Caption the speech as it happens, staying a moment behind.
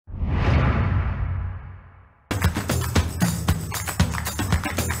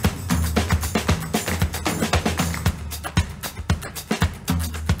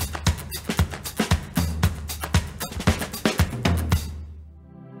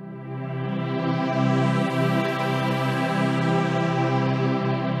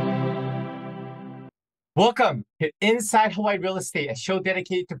Welcome to Inside Hawaii Real Estate, a show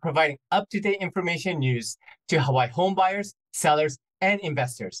dedicated to providing up-to-date information news to Hawaii home buyers, sellers, and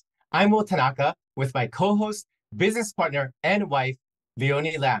investors. I'm Will Tanaka with my co-host, business partner, and wife,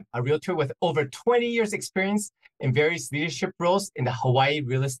 Leonie Lam, a realtor with over 20 years experience in various leadership roles in the Hawaii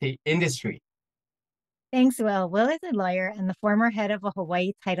real estate industry. Thanks, Will. Will is a lawyer and the former head of a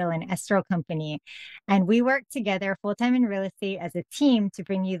Hawaii title and escrow company. And we work together full-time in real estate as a team to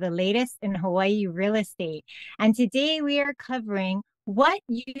bring you the latest in Hawaii real estate. And today we are covering what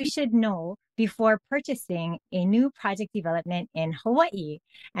you should know before purchasing a new project development in Hawaii.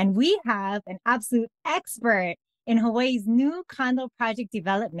 And we have an absolute expert in Hawaii's new condo project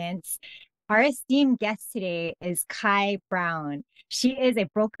developments. Our esteemed guest today is Kai Brown. She is a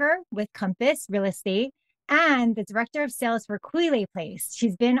broker with Compass Real Estate and the director of sales for Kuilei Place.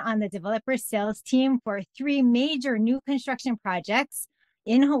 She's been on the developer sales team for 3 major new construction projects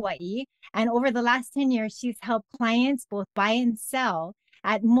in Hawaii. And over the last 10 years, she's helped clients both buy and sell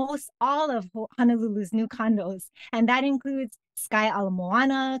at most all of Honolulu's new condos. And that includes Sky Ala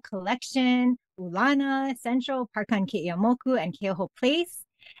Moana, Collection, Ulana, Central, Park on Ke'eaumoku, and Keoho Place.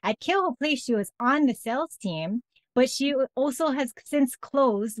 At Keoho Place, she was on the sales team, but she also has since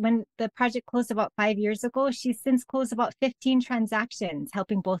closed. When the project closed about 5 years ago, she's since closed about 15 transactions,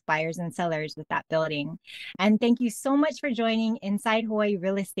 helping both buyers and sellers with that building. And thank you so much for joining Inside Hawaii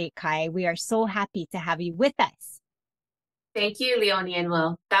Real Estate, Kai. We are so happy to have you with us. Thank you, Leonie and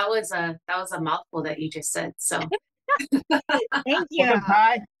Will. That was a mouthful that you just said. So thank you. Welcome,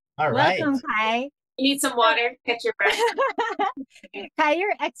 Kai. All right. Welcome, Kai. You need some water, catch your breath. Kai,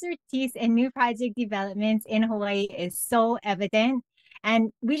 your expertise in new project developments in Hawaii is so evident.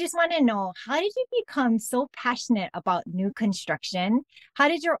 And we just want to know, how did you become so passionate about new construction? How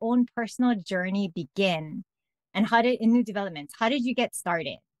did your own personal journey begin? And in new developments, how did you get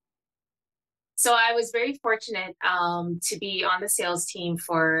started? So I was very fortunate to be on the sales team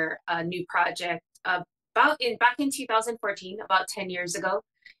for a new project back in 2014, about 10 years ago.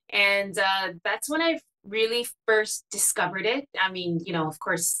 And that's when I really first discovered it. I mean, of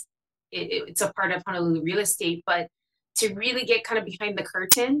course, it's a part of Honolulu real estate, but to really get kind of behind the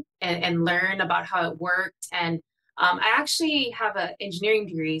curtain and learn about how it worked. And I actually have an engineering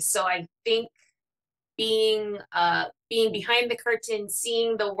degree. So I think being behind the curtain,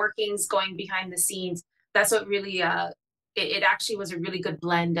 seeing the workings going behind the scenes, that's what really, it actually was a really good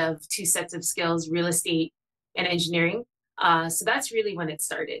blend of 2 sets of skills, real estate and engineering. So that's really when it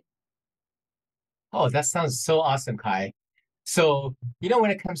started. Oh, that sounds so awesome, Kai. So,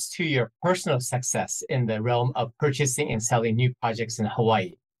 when it comes to your personal success in the realm of purchasing and selling new projects in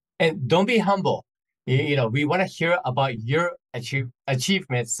Hawaii, and don't be humble, we want to hear about your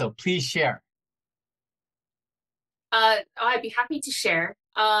achievements, so please share. I'd be happy to share.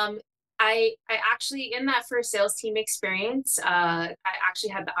 I actually, in that first sales team experience, I actually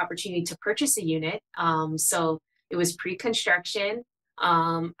had the opportunity to purchase a unit. So it was pre-construction.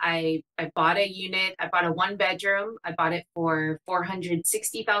 I bought a unit. I bought a 1-bedroom. I bought it for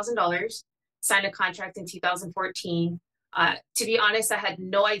 $460,000, signed a contract in 2014. To be honest, I had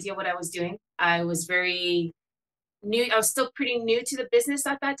no idea what I was doing. I was very new. I was still pretty new to the business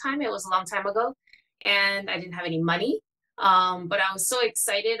at that time. It was a long time ago, and I didn't have any money. But I was so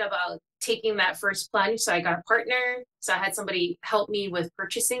excited about taking that first plunge. So I got a partner. So I had somebody help me with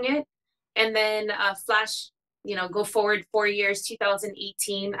purchasing it. And then go forward 4 years,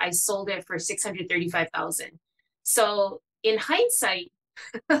 2018, I sold it for $635,000. So in hindsight,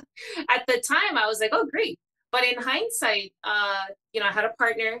 at the time I was like, oh, great. But in hindsight, I had a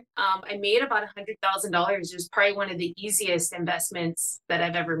partner. I made about $100,000. It was probably one of the easiest investments that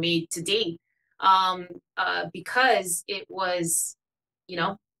I've ever made to date. Because it was,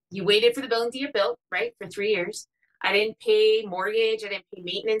 you waited for the building to get built, right, for 3 years. I didn't pay mortgage. I didn't pay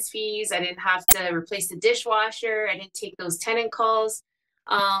maintenance fees. I didn't have to replace the dishwasher. I didn't take those tenant calls.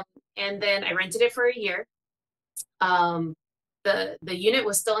 And then I rented it for a year. The unit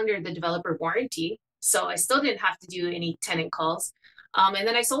was still under the developer warranty, so I still didn't have to do any tenant calls. And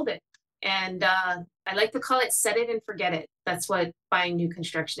then I sold it. And I like to call it set it and forget it. That's what buying new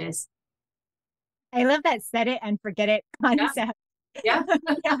construction is. I love that set it and forget it concept. Yeah.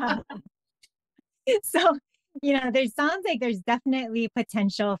 Yeah. So, there sounds like there's definitely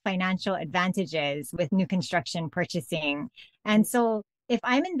potential financial advantages with new construction purchasing. And so if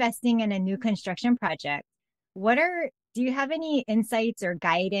I'm investing in a new construction project, do you have any insights or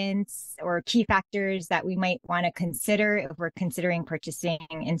guidance or key factors that we might want to consider if we're considering purchasing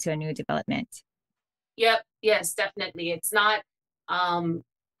into a new development? Yep. Yes, definitely. It's not,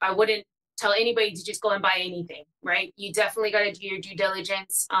 I wouldn't tell anybody to just go and buy anything, right? You definitely got to do your due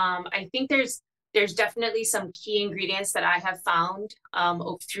diligence. I think there's there's definitely some key ingredients that I have found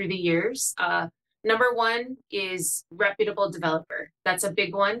through the years. Number one is reputable developer. That's a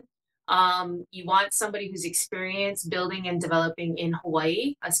big one. You want somebody who's experienced building and developing in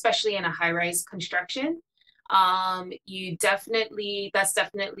Hawaii, especially in a high-rise construction. That's definitely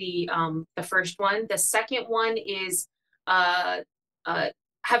the first one. The second one is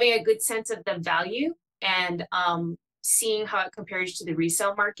having a good sense of the value and seeing how it compares to the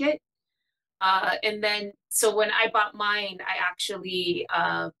resale market. And then, so when I bought mine, I actually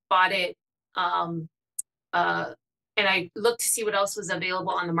bought it and I looked to see what else was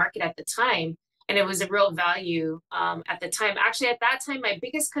available on the market at the time. And it was a real value at the time. Actually, at that time, my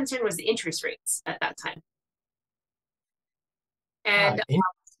biggest concern was the interest rates at that time. And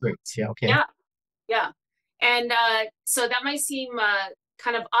interest rates, yeah, okay. Yeah. And so that might seem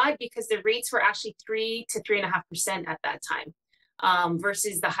kind of odd because the rates were actually 3 to 3.5% at that time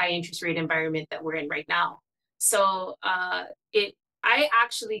versus the high interest rate environment that we're in right now. So I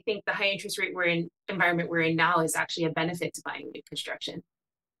actually think the high interest rate environment we're in now is actually a benefit to buying new construction.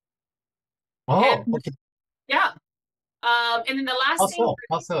 Oh, okay. Yeah. And then the last thing.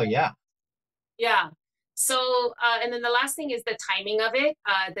 Also, yeah. Yeah. So, and then the last thing is the timing of it.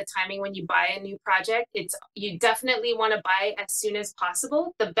 The timing when you buy a new project, you definitely want to buy as soon as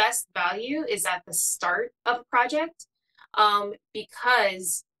possible. The best value is at the start of a project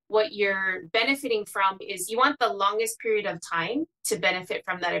because what you're benefiting from is you want the longest period of time to benefit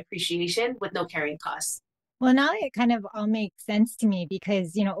from that appreciation with no carrying costs. Well, now it kind of all makes sense to me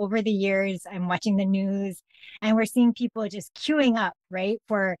because, over the years, I'm watching the news and we're seeing people just queuing up, right,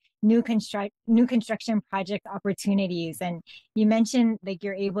 for new construction project opportunities. And you mentioned like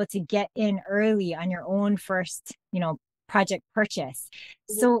you're able to get in early on your own first, project purchase.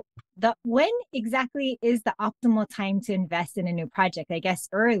 So when exactly is the optimal time to invest in a new project? I guess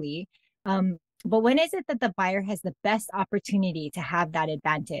early. But when is it that the buyer has the best opportunity to have that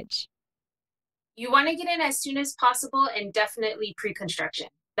advantage? You want to get in as soon as possible and definitely pre-construction.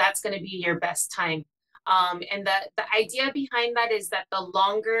 That's going to be your best time. And the idea behind that is that the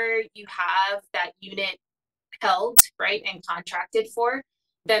longer you have that unit held, right, and contracted for,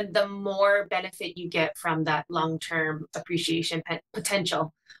 then the more benefit you get from that long-term appreciation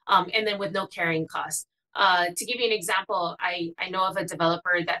potential. And then with no carrying costs. To give you an example, I know of a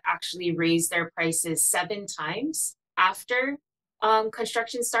developer that actually raised their prices 7 times after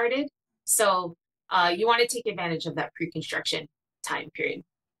construction started. So you want to take advantage of that pre-construction time period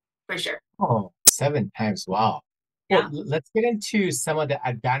for sure. Oh, 7 times. Wow. Yeah. Well, let's get into some of the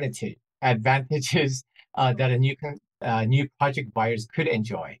advantages that a new project buyers could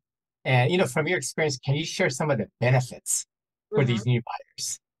enjoy. And, from your experience, can you share some of the benefits for these new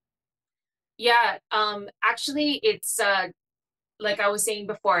buyers? Yeah, actually, it's like I was saying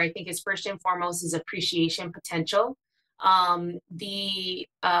before, I think it's first and foremost is appreciation potential.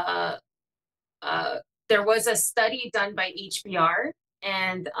 There was a study done by HBR,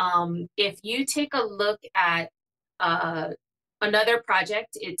 and if you take a look at another project,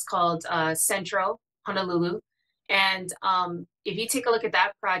 it's called Centro Honolulu, and if you take a look at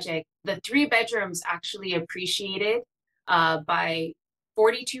that project, the 3 bedrooms actually appreciated by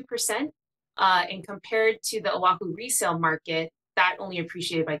 42%, and compared to the Oahu resale market, that only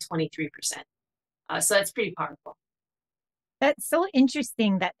appreciated by 23%. So that's pretty powerful. That's so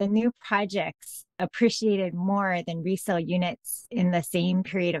interesting that the new projects appreciated more than resale units in the same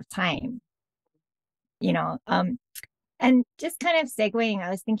period of time. And just kind of segueing,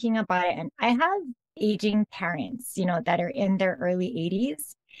 I was thinking about it, and I have aging parents, that are in their early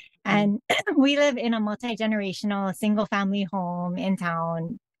 80s. And we live in a multi-generational single family home in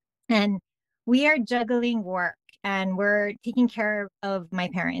town. And we are juggling work and we're taking care of my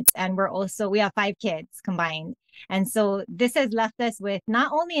parents. And we have 5 kids combined. And so this has left us with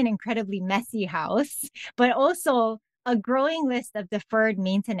not only an incredibly messy house, but also a growing list of deferred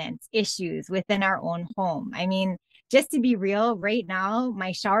maintenance issues within our own home. I mean, just to be real, right now,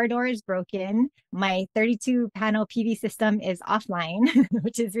 my shower door is broken. My 32 panel PV system is offline,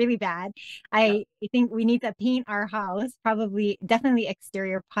 which is really bad. I think we need to paint our house, definitely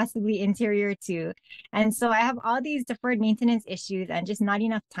exterior, possibly interior too. And so I have all these deferred maintenance issues and just not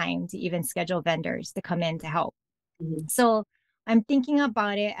enough time to even schedule vendors to come in to help. So I'm thinking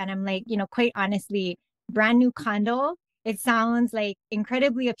about it and I'm like, quite honestly, brand new condo, it sounds like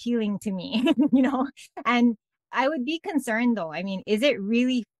incredibly appealing to me, and I would be concerned though. I mean, is it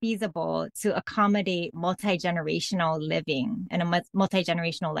really feasible to accommodate multi-generational living and a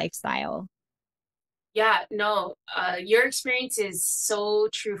multi-generational lifestyle? Yeah, no, your experience is so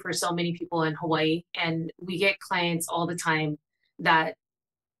true for so many people in Hawaii. And we get clients all the time that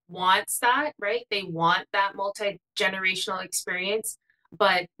wants that, right? They want that multi-generational experience.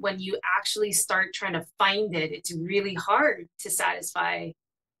 But when you actually start trying to find it, it's really hard to satisfy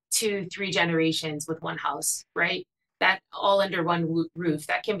 2, 3 generations with one house, right? That all under one roof.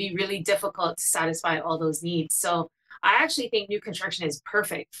 That can be really difficult to satisfy all those needs. So I actually think new construction is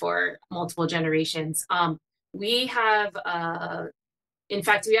perfect for multiple generations. We have, in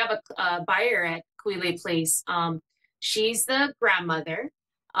fact, we have a buyer at Kuilei Place. She's the grandmother.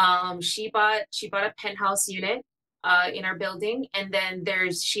 She bought a penthouse unit in our building, and then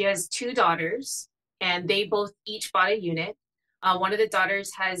she has 2 daughters, and they both each bought a unit. One of the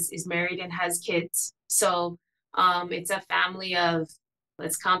daughters is married and has kids. So it's a family of,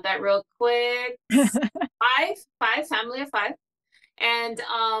 let's count that real quick, five family of 5. And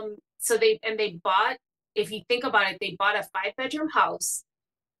so they bought, if you think about it, they bought a 5-bedroom house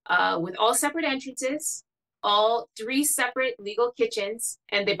with all separate entrances, all 3 separate legal kitchens,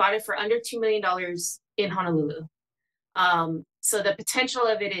 and they bought it for under $2 million in Honolulu. So the potential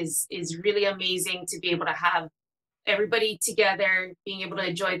of it is really amazing to be able to have everybody together, being able to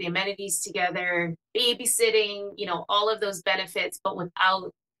enjoy the amenities together, babysitting, all of those benefits, but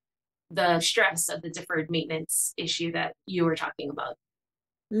without the stress of the deferred maintenance issue that you were talking about.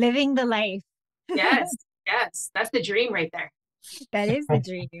 Living the life. Yes, yes, that's the dream right there. That is the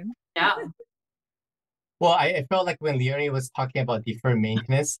dream. Yeah. Well, I felt like when Leonie was talking about deferred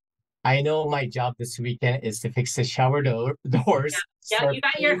maintenance, I know my job this weekend is to fix the shower doors. Yeah, you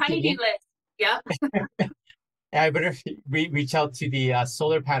got your honeydew list. Yeah. I better reach out to the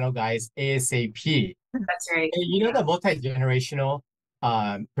solar panel guys ASAP. That's right. And the multi-generational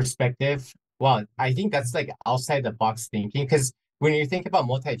perspective, well, I think that's like outside the box thinking, because when you think about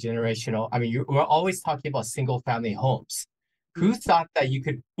multi-generational, I mean, we're always talking about single family homes. Who thought that you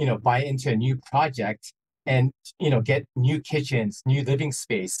could, buy into a new project and, get new kitchens, new living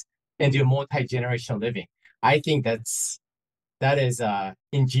space, and do multi-generational living? I think that is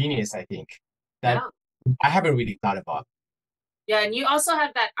ingenious, I think. That I haven't really thought about. Yeah, and you also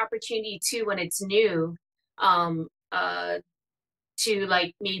have that opportunity too when it's new, to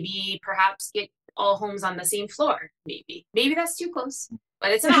like maybe perhaps get all homes on the same floor. Maybe that's too close,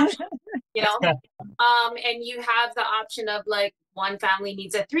 but it's an option, And you have the option of like one family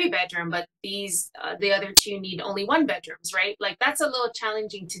needs a 3-bedroom, but the other 2 need only 1-bedrooms, right? Like that's a little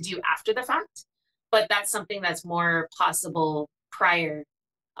challenging to do after the fact, but that's something that's more possible prior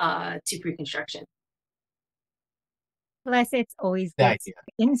to pre-construction. Plus, it's always good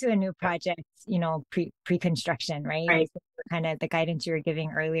into a new project, pre-construction, right? Right. Kind of the guidance you were giving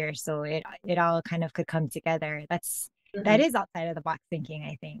earlier. So it all kind of could come together. That is outside of the box thinking,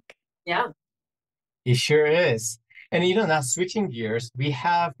 I think. Yeah. It sure is. And now switching gears, we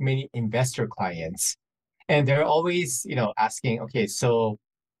have many investor clients, and they're always, asking, okay, so,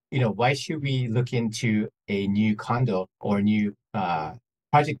 why should we look into a new condo or new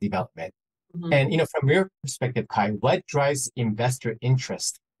project development? Mm-hmm. And, from your perspective, Kai, what drives investor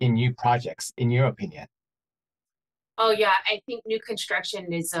interest in new projects, in your opinion? Oh, yeah, I think new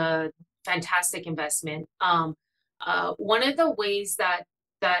construction is a fantastic investment. One of the ways that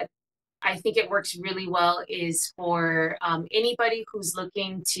I think it works really well is for anybody who's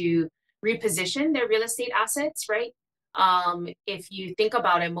looking to reposition their real estate assets, right? If you think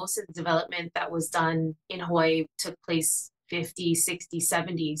about it, most of the development that was done in Hawaii took place 50s, 60s,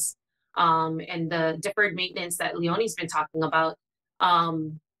 70s. And the deferred maintenance that Leonie's been talking about,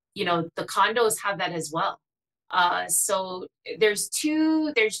 the condos have that as well. So there's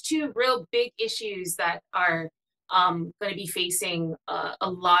two real big issues that are going to be facing a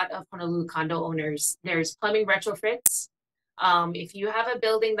lot of Honolulu condo owners. There's plumbing retrofits. If you have a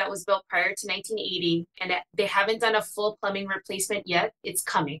building that was built prior to 1980 and they haven't done a full plumbing replacement yet, it's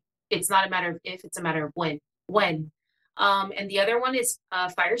coming. It's not a matter of if, it's a matter of when. And the other one is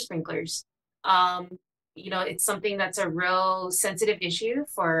fire sprinklers. It's something that's a real sensitive issue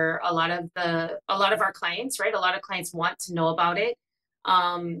for a lot of our clients, right? A lot of clients want to know about it.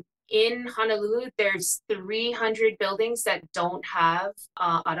 In Honolulu, there's 300 buildings that don't have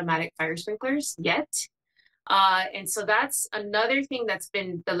automatic fire sprinklers yet. And so that's another thing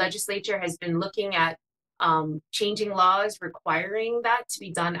the legislature has been looking at, changing laws requiring that to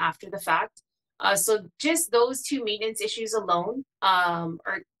be done after the fact. So just those 2 maintenance issues alone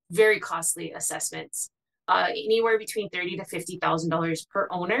are very costly assessments, anywhere between $30,000 to $50,000 per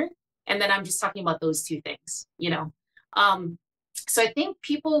owner. And then I'm just talking about those 2 things, So I think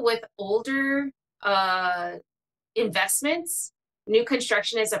people with older investments, new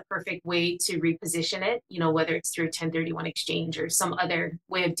construction is a perfect way to reposition it, whether it's through 1031 exchange or some other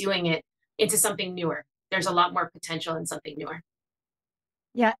way of doing it into something newer. There's a lot more potential in something newer.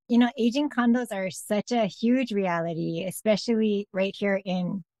 Yeah, aging condos are such a huge reality, especially right here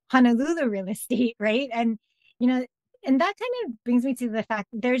in Honolulu real estate, right? You know, and that kind of brings me to the fact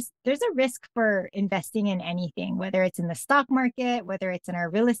there's a risk for investing in anything, whether it's in the stock market, whether it's in our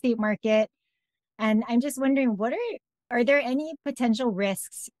real estate market. And I'm just wondering, are there any potential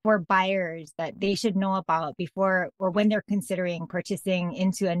risks for buyers that they should know about before or when they're considering purchasing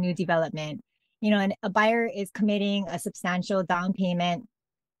into a new development? And a buyer is committing a substantial down payment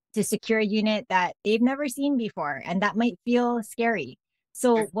to secure a unit that they've never seen before, and that might feel scary.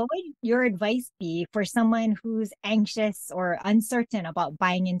 So, what would your advice be for someone who's anxious or uncertain about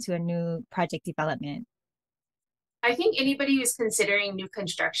buying into a new project development? I think anybody who's considering new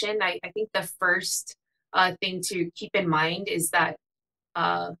construction, I think the first thing to keep in mind is that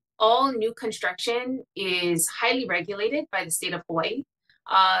all new construction is highly regulated by the state of Hawaii.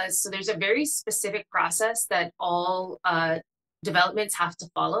 So there's a very specific process that all developments have to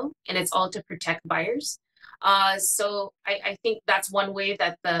follow, and it's all to protect buyers. So I think that's one way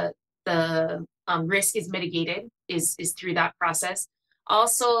that the risk is mitigated is through that process.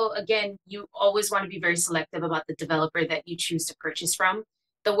 Also, again, you always want to be very selective about the developer that you choose to purchase from.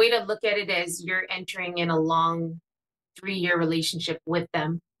 The way to look at it is you're entering in a long 3-year relationship with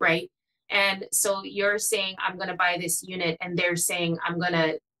them, right? And so you're saying, I'm going to buy this unit, and they're saying, I'm going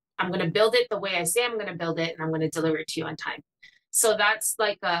to build it the way I say I'm going to build it, and I'm going to deliver it to you on time. So that's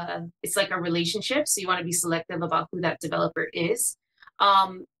it's like a relationship. So you want to be selective about who that developer is.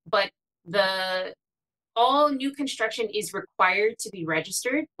 But all new construction is required to be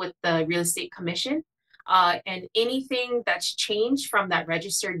registered with the Real Estate Commission. And anything that's changed from that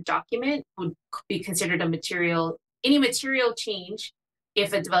registered document would be considered any material change.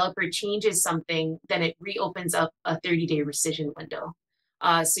 If a developer changes something, then it reopens up a 30-day rescission window.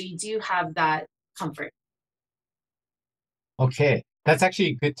 So you do have that comfort. Okay, that's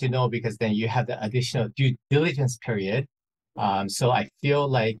actually good to know because then you have the additional due diligence period. So I feel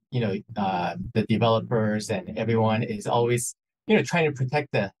like, the developers and everyone is always, trying to protect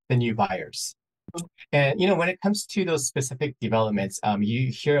the new buyers. And, when it comes to those specific developments,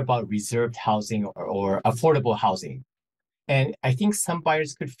 you hear about reserved housing or affordable housing. And I think some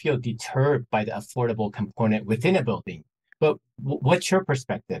buyers could feel deterred by the affordable component within a building. But what's your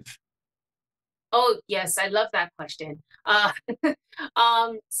perspective? Oh, yes, I love that question.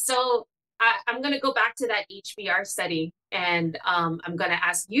 So I'm going to go back to that HBR study, and I'm going to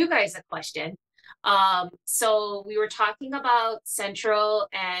ask you guys a question. So we were talking about Central,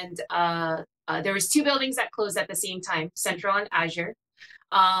 and there was 2 buildings that closed at the same time, Central and Azure.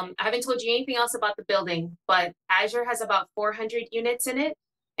 I haven't told you anything else about the building, but Azure has about 400 units in it,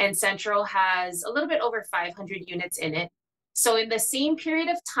 and Central has a little bit over 500 units in it. So in the same period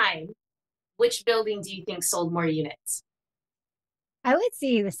of time, which building do you think sold more units? I would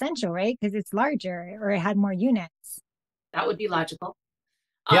say the Central, right? Because it's larger or it had more units. That would be logical.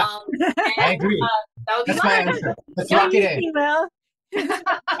 Yeah, And, I agree. that would be That's my logical. answer. Let's lock it in. Well.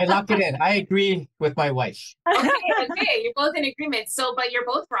 I lock it in. I agree with my wife. Okay, you're both in agreement. But you're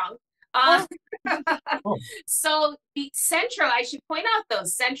both wrong. Oh. So the Central, I should point out though,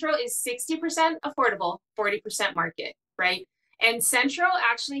 Central is 60% affordable, 40% market, right? And Central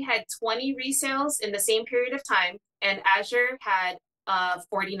actually had 20 resales in the same period of time, and Azure had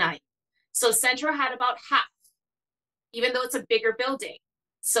 49. So Central had about half, even though it's a bigger building.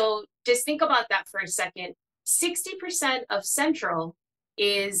 So just think about that for a second. 60% of Central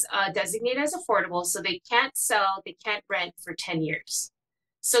is designated as affordable, so they can't sell, they can't rent for 10 years.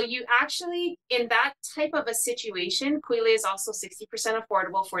 So you actually, in that type of a situation, Kuilei is also 60%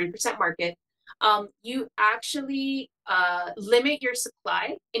 affordable, 40% market. You actually limit your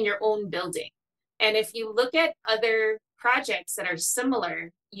supply in your own building. And if you look at other projects that are similar,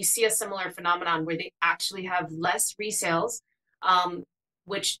 you see a similar phenomenon where they actually have less resales,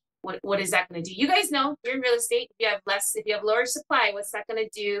 which what is that going to do? You guys know, you're in real estate. If you have lower supply, what's that going to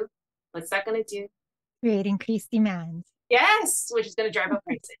do? Create increased demand. Yes, which is going to drive up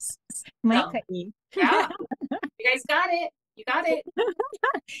prices. Might cut you. Yeah, you guys got it. You got it.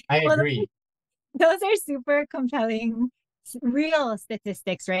 I agree. Those are super compelling, real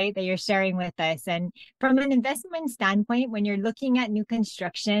statistics, right? That you're sharing with us. And from an investment standpoint, when you're looking at new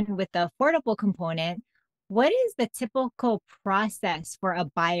construction with the affordable component, what is the typical process for a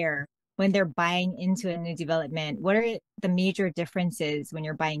buyer when they're buying into a new development? What are the major differences when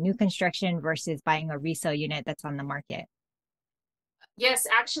you're buying new construction versus buying a resale unit that's on the market? Yes,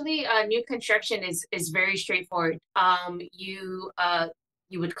 actually, new construction is very straightforward.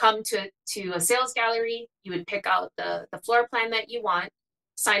 You would come to a sales gallery, you would pick out the floor plan that you want,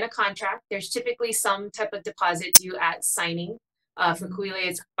 sign a contract. There's typically some type of deposit due at signing. For Kuilei,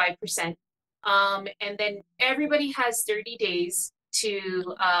 it's 5%. And then everybody has 30 days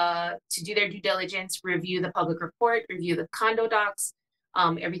to do their due diligence, review the public report, review the condo docs,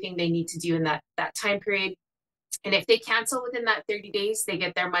 everything they need to do in that time period. And if they cancel within that 30 days, they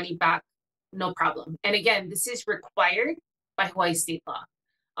get their money back, no problem. And again, this is required by Hawaii state law.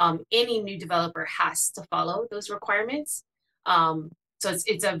 Any new developer has to follow those requirements. So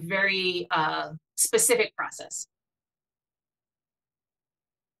it's a very specific process.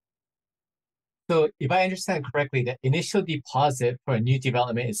 So if I understand correctly, the initial deposit for a new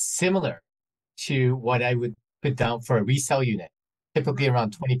development is similar to what I would put down for a resale unit, typically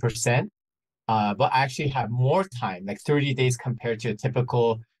around 20%. But I actually have more time, like 30 days compared to a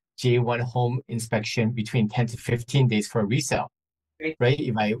typical J1 home inspection, between 10 to 15 days for a resale, right?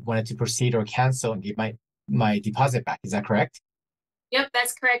 If I wanted to proceed or cancel and get my deposit back. Is that correct? Yep,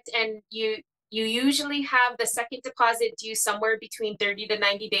 that's correct. And you usually have the second deposit due somewhere between 30 to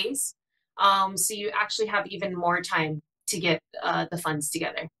 90 days. So you actually have even more time to get the funds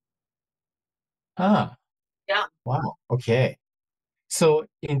together. Ah, yeah. Wow. Okay. So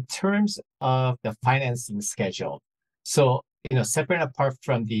in terms of the financing schedule, so separate apart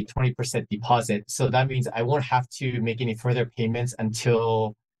from the 20% deposit, so that means I won't have to make any further payments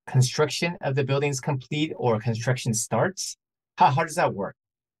until construction of the building is complete or construction starts. How does that work?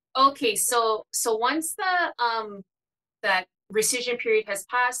 Okay, so once that rescission period has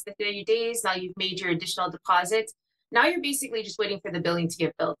passed, the 30 days, now you've made your additional deposits. Now you're basically just waiting for the building to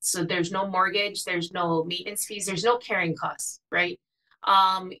get built. So there's no mortgage, there's no maintenance fees, there's no carrying costs, right?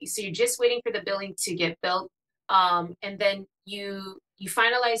 So you're just waiting for the building to get built. And then you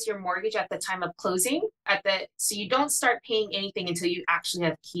finalize your mortgage at the time of closing so you don't start paying anything until you actually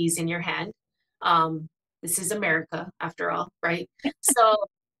have keys in your hand. This is America after all, right? So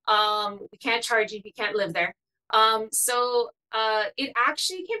we can't charge you if you can't live there. It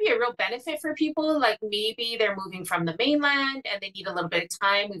actually can be a real benefit for people, like maybe they're moving from the mainland and they need a little bit of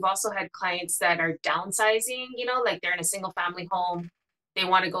time. We've also had clients that are downsizing, like they're in a single family home. They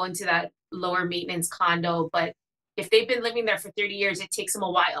want to go into that lower maintenance condo, but if they've been living there for 30 years, it takes them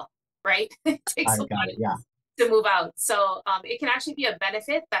a while, right? It takes a while to move out. So it can actually be a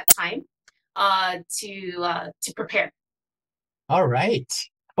benefit that time to prepare. All right.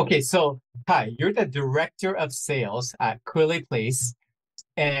 Okay, so hi, you're the director of sales at Kuilei Place.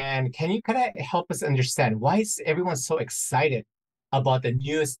 And can you kind of help us understand why is everyone so excited about the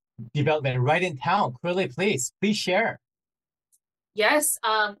newest development right in town, Kuilei Place? Please share. Yes,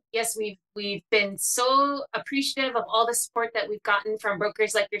 we've been so appreciative of all the support that we've gotten from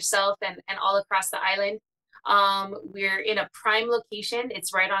brokers like yourself and all across the island. We're in a prime location.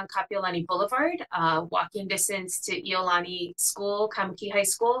 It's right on Kapiolani Boulevard, walking distance to Iolani School, Kamuki High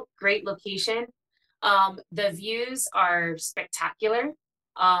School. Great location. The views are spectacular.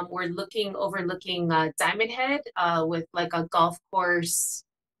 We're overlooking Diamond Head with like a golf course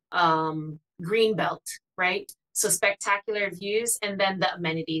green belt, right? So spectacular views, and then the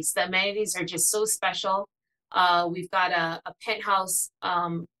amenities. The amenities are just so special. We've got a penthouse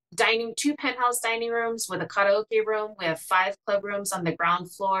two penthouse dining rooms with a karaoke room. We have 5 club rooms on the ground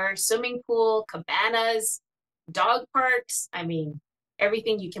floor, swimming pool, cabanas, dog parks. I mean,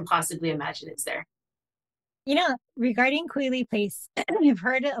 everything you can possibly imagine is there. Regarding Kuilei Place, we've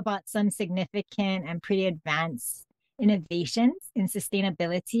heard about some significant and pretty advanced innovations in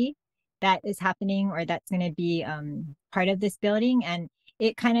sustainability that is happening or that's going to be part of this building. And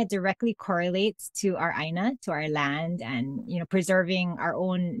it kind of directly correlates to our aina, to our land, and preserving our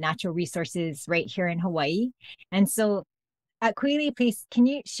own natural resources right here in Hawaii. And so at Kuilei Place, can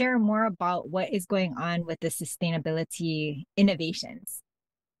you share more about what is going on with the sustainability innovations?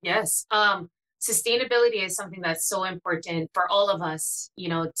 Yes. Sustainability is something that's so important for all of us,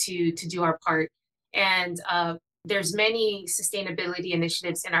 to do our part. And there's many sustainability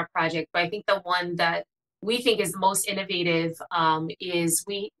initiatives in our project, but I think the one that we think is the most innovative is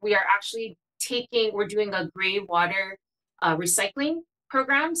we are actually we're doing a gray water recycling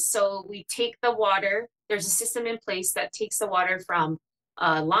program. So we take the water, there's a system in place that takes the water from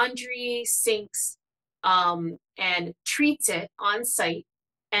laundry, sinks, and treats it on site,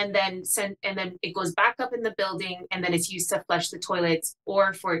 and then it goes back up in the building, and then it's used to flush the toilets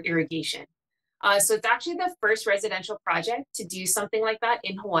or for irrigation. So it's actually the first residential project to do something like that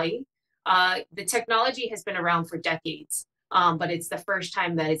in Hawaii. The technology has been around for decades, but it's the first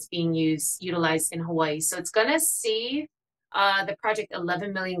time that it's being utilized in Hawaii. So it's going to save the project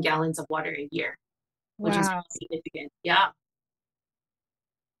 11 million gallons of water a year, which is significant. Yeah.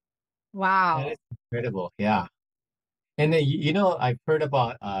 Wow. That is incredible. Yeah. And then you know I've heard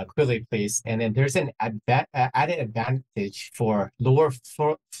about Kuilei Place, and then there's an added advantage for lower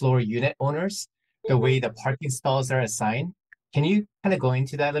floor unit owners, the Mhm. way the parking stalls are assigned. Can you kind of go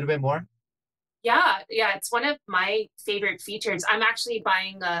into that a little bit more? Yeah, it's one of my favorite features. I'm actually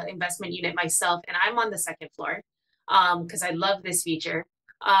buying an investment unit myself, and I'm on the second floor, because I love this feature.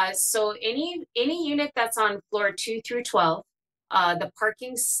 So any unit that's on floor 2 through 12, the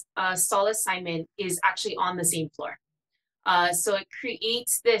parking stall assignment is actually on the same floor. So it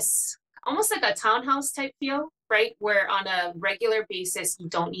creates this almost like a townhouse type feel, right? Where on a regular basis you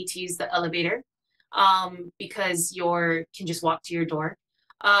don't need to use the elevator, because you can just walk to your door.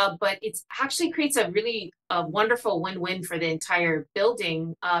 But it actually creates a really wonderful win-win for the entire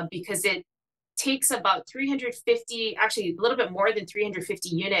building, because it takes about 350, actually a little bit more than 350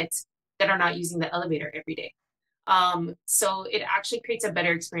 units that are not using the elevator every day. So it actually creates a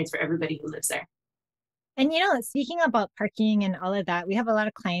better experience for everybody who lives there. And speaking about parking and all of that, we have a lot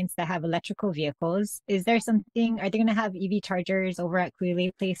of clients that have electrical vehicles. Is there something, are they going to have EV chargers over at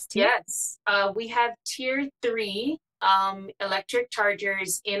Kuilei Place too? Yes, we have tier 3 electric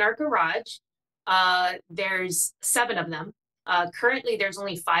chargers in our garage. There's 7 of them. Currently, there's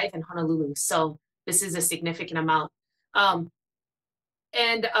only 5 in Honolulu, so this is a significant amount.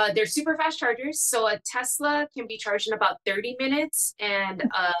 And they're super fast chargers. So a Tesla can be charged in about 30 minutes, and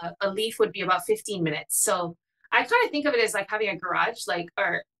a Leaf would be about 15 minutes. So I kind of think of it as like having a garage,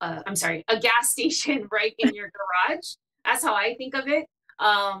 I'm sorry, a gas station right in your garage. That's how I think of it,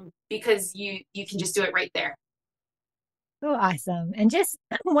 because you can just do it right there. Oh, awesome. And just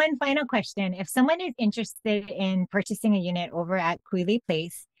one final question. If someone is interested in purchasing a unit over at Kuilei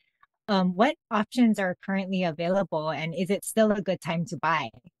Place, what options are currently available, and is it still a good time to buy?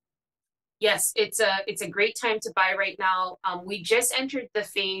 Yes, it's a great time to buy right now. We just entered the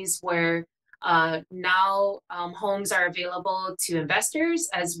phase where now homes are available to investors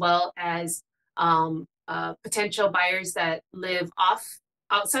as well as potential buyers that live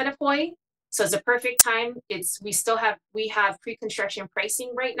outside of Hawaii. So it's a perfect time. We have pre-construction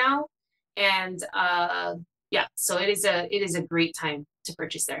pricing right now, and yeah, so it is a great time to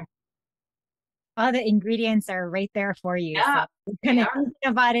purchase there. All the ingredients are right there for you. Yeah, So they kind of are. thinking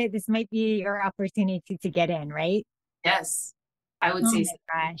about it, this might be your opportunity to get in, right? Yes, I would Oh say my so.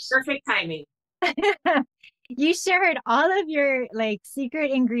 gosh. Perfect timing. You shared all of your like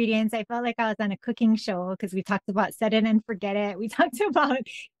secret ingredients. I felt like I was on a cooking show because we talked about set it and forget it. We talked about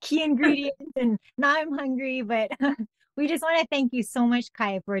key ingredients, and now I'm hungry, but we just want to thank you so much,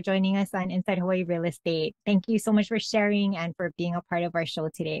 Kai, for joining us on Inside Hawaii Real Estate. Thank you so much for sharing and for being a part of our show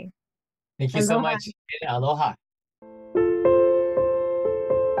today. Thank you so Aloha. much. And aloha.